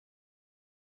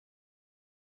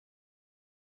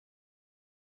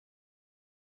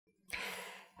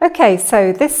Okay,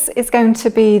 so this is going to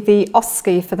be the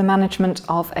OSCE for the management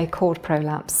of a cord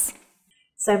prolapse.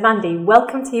 So Mandy,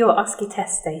 welcome to your OSCE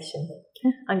test station.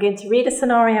 Okay. I'm going to read a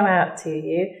scenario out to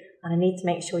you and I need to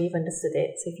make sure you've understood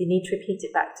it. So if you need to repeat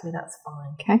it back to me, that's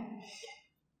fine. Okay.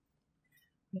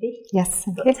 Ready? Yes,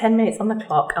 thank We've you. got 10 minutes on the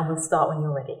clock and we'll start when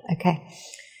you're ready. Okay.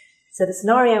 So the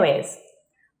scenario is,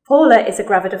 Paula is a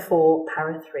gravida 4,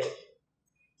 para 3.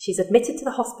 She's admitted to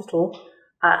the hospital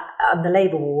on the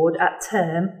labour ward at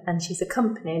term and she's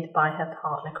accompanied by her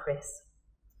partner Chris.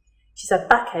 She's had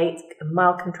backache and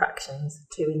mild contractions,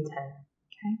 2 in 10.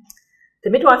 Okay.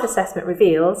 The midwife assessment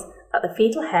reveals that the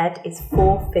fetal head is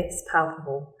 4/5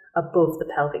 palpable above the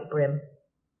pelvic brim.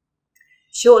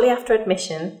 Shortly after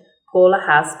admission, Paula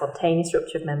has spontaneous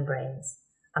rupture of membranes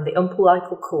and the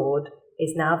umbilical cord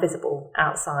is now visible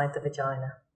outside the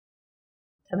vagina.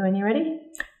 Tell me when you're ready.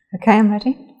 Okay, I'm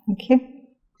ready. Thank you.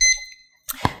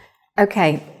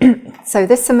 Okay, so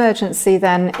this emergency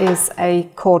then is a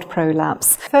cord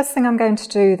prolapse. First thing I'm going to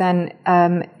do then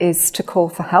is to call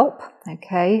for help.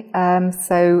 Okay,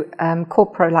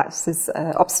 cord prolapse is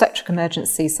obstetric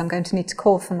emergency, so I'm going to need to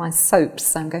call for my SOAPs.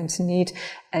 So I'm going to need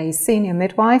a senior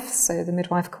midwife, so the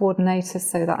midwife coordinator,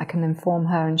 so that I can inform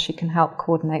her and she can help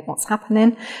coordinate what's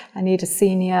happening. I need a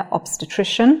senior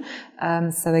obstetrician,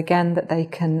 so again that they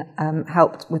can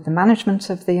help with the management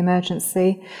of the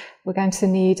emergency. We're going to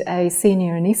need a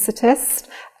senior anaesthetist.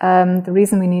 The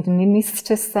reason we need an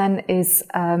anaesthetist then is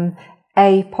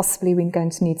possibly we're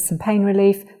going to need some pain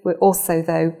relief. We're also,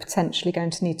 though, potentially going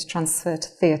to need to transfer to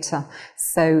theatre.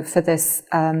 So for this,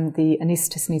 the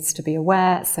anaesthetist needs to be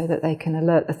aware so that they can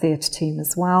alert the theatre team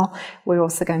as well. We're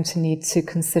also going to need to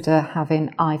consider having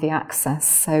IV access.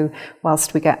 So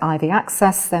whilst we get IV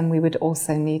access, then we would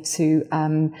also need to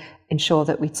ensure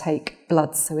that we take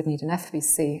blood, so we'd need an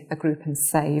FBC, a group and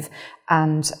save,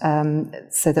 and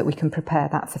so that we can prepare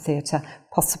that for theatre.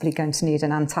 Possibly going to need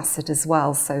an antacid as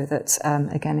well, so that,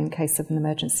 again, in case of an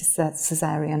emergency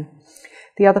caesarean.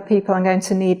 The other people I'm going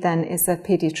to need then is a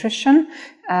paediatrician.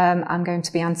 I'm going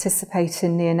to be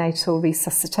anticipating neonatal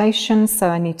resuscitation, so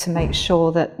I need to make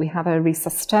sure that we have a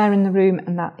resuscitator in the room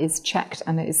and that is checked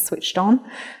and it is switched on.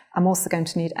 I'm also going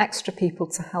to need extra people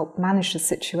to help manage the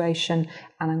situation,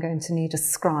 and I'm going to need a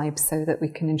scribe so that we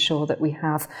can ensure that we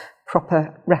have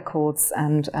proper records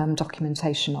and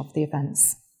documentation of the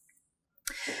events.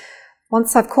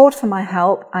 Once I've called for my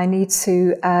help, I need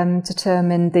to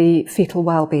determine the fetal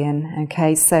well-being.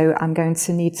 Okay, so I'm going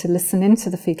to need to listen into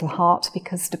the fetal heart,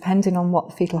 because depending on what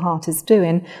the fetal heart is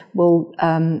doing will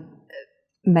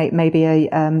maybe a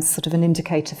sort of an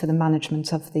indicator for the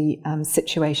management of the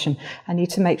situation. I need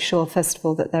to make sure, first of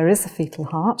all, that there is a fetal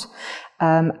heart,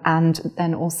 and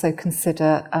then also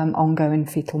consider ongoing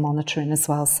fetal monitoring as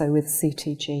well, so with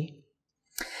CTG.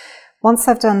 Once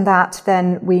I've done that,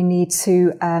 then we need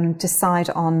to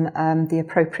decide on the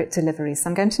appropriate delivery. So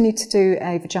I'm going to need to do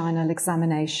a vaginal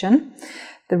examination.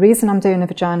 The reason I'm doing a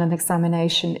vaginal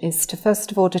examination is to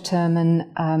first of all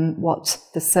determine what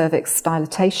the cervix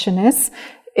dilatation is.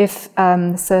 If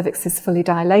the cervix is fully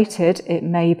dilated, it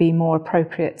may be more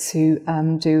appropriate to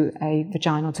do a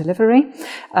vaginal delivery,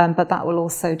 but that will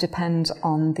also depend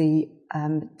on the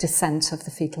descent of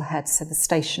the fetal head, so the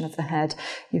station of the head.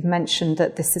 You've mentioned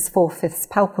that this is 4/5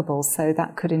 palpable, so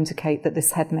that could indicate that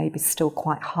this head may be still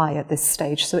quite high at this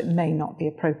stage, so it may not be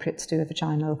appropriate to do a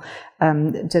vaginal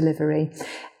delivery.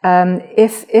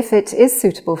 If it is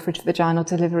suitable for vaginal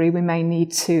delivery, we may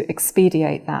need to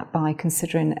expedite that by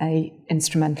considering a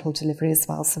instrumental delivery as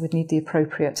well, so we'd need the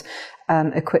appropriate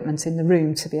equipment in the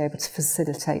room to be able to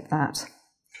facilitate that.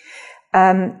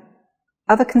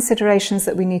 Other considerations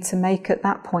that we need to make at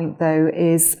that point, though,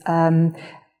 is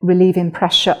relieving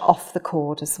pressure off the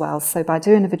cord as well. So by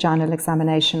doing a vaginal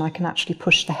examination, I can actually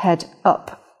push the head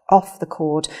up off the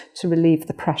cord to relieve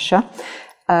the pressure.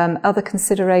 Other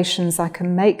considerations I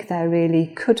can make there really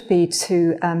could be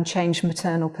to change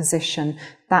maternal position.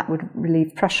 That would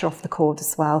relieve pressure off the cord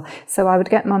as well. So I would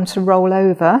get mum to roll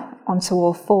over onto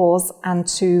all fours and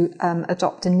to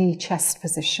adopt a knee-chest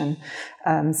position,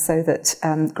 so that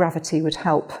gravity would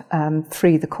help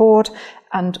free the cord.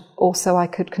 And also I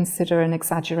could consider an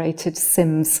exaggerated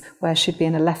Sims, where she'd be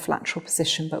in a left lateral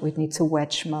position, but we'd need to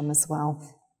wedge mum as well.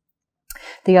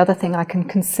 The other thing I can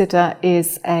consider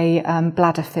is a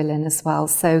bladder fill-in as well.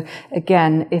 So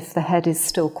again, if the head is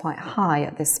still quite high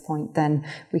at this point, then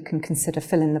we can consider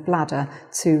filling the bladder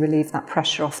to relieve that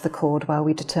pressure off the cord while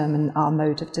we determine our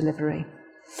mode of delivery.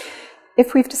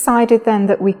 If we've decided then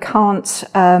that we can't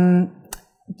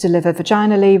deliver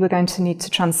vaginally, we're going to need to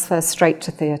transfer straight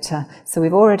to theatre. So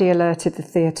we've already alerted the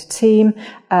theatre team,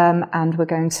 and we're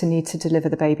going to need to deliver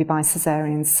the baby by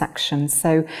caesarean section.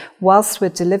 So whilst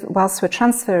we're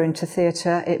transferring to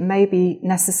theatre, it may be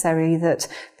necessary that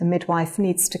the midwife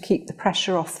needs to keep the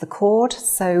pressure off the cord.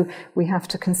 So we have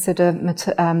to consider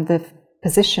the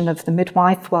position of the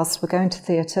midwife whilst we're going to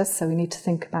theatre, so we need to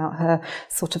think about her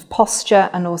sort of posture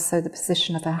and also the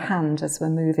position of her hand as we're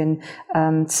moving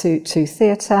to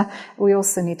theatre. We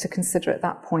also need to consider at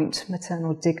that point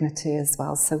maternal dignity as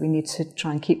well, so we need to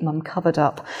try and keep mum covered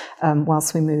up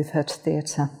whilst we move her to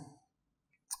theatre.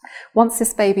 Once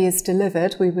this baby is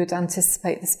delivered, we would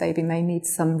anticipate this baby may need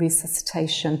some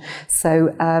resuscitation.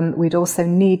 So we'd also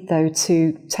need, though,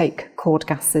 to take cord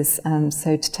gases,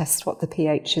 so to test what the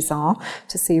pHs are,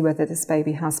 to see whether this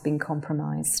baby has been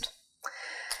compromised.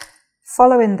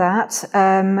 Following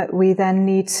that, we then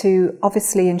need to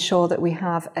obviously ensure that we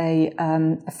have a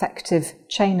effective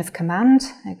chain of command.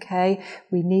 Okay,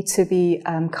 we need to be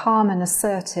calm and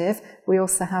assertive. We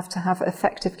also have to have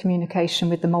effective communication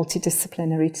with the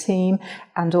multidisciplinary team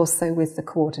and also with the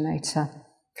coordinator.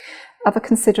 Other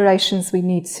considerations we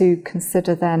need to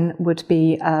consider then would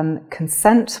be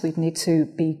consent. We'd need to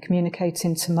be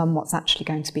communicating to mum what's actually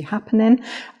going to be happening.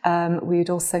 We'd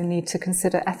also need to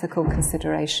consider ethical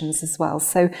considerations as well.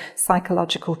 So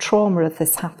psychological trauma of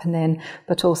this happening,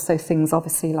 but also things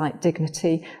obviously like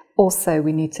dignity. Also,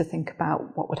 we need to think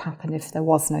about what would happen if there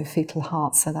was no fetal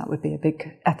heart, so that would be a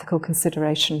big ethical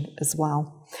consideration as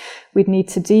well. We'd need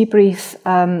to debrief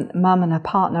mum and her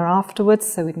partner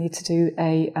afterwards, so we'd need to do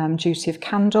a duty of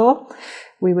candour.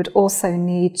 We would also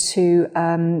need to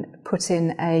put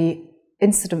in a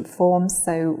incident form,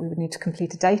 so we would need to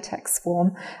complete a datex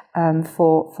form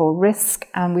for risk,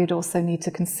 and we'd also need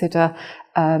to consider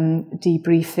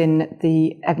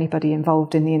debriefing anybody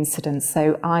involved in the incident,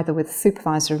 so either with a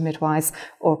supervisor of midwives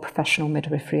or a professional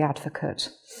midwifery advocate.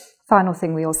 Final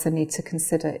thing we also need to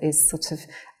consider is sort of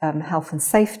health and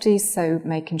safety, so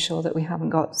making sure that we haven't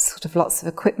got sort of lots of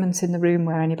equipment in the room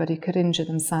where anybody could injure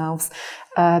themselves,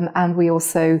 and we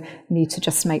also need to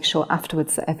just make sure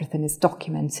afterwards that everything is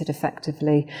documented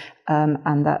effectively,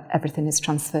 and that everything is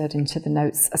transferred into the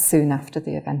notes as soon after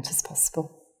the event as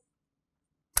possible.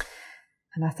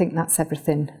 And I think that's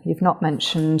everything. You've not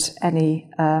mentioned any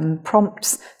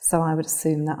prompts, so I would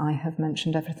assume that I have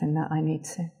mentioned everything that I need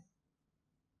to.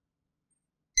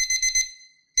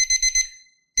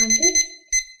 Andy,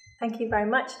 thank you very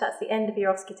much. That's the end of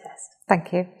your OSCE test.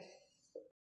 Thank you.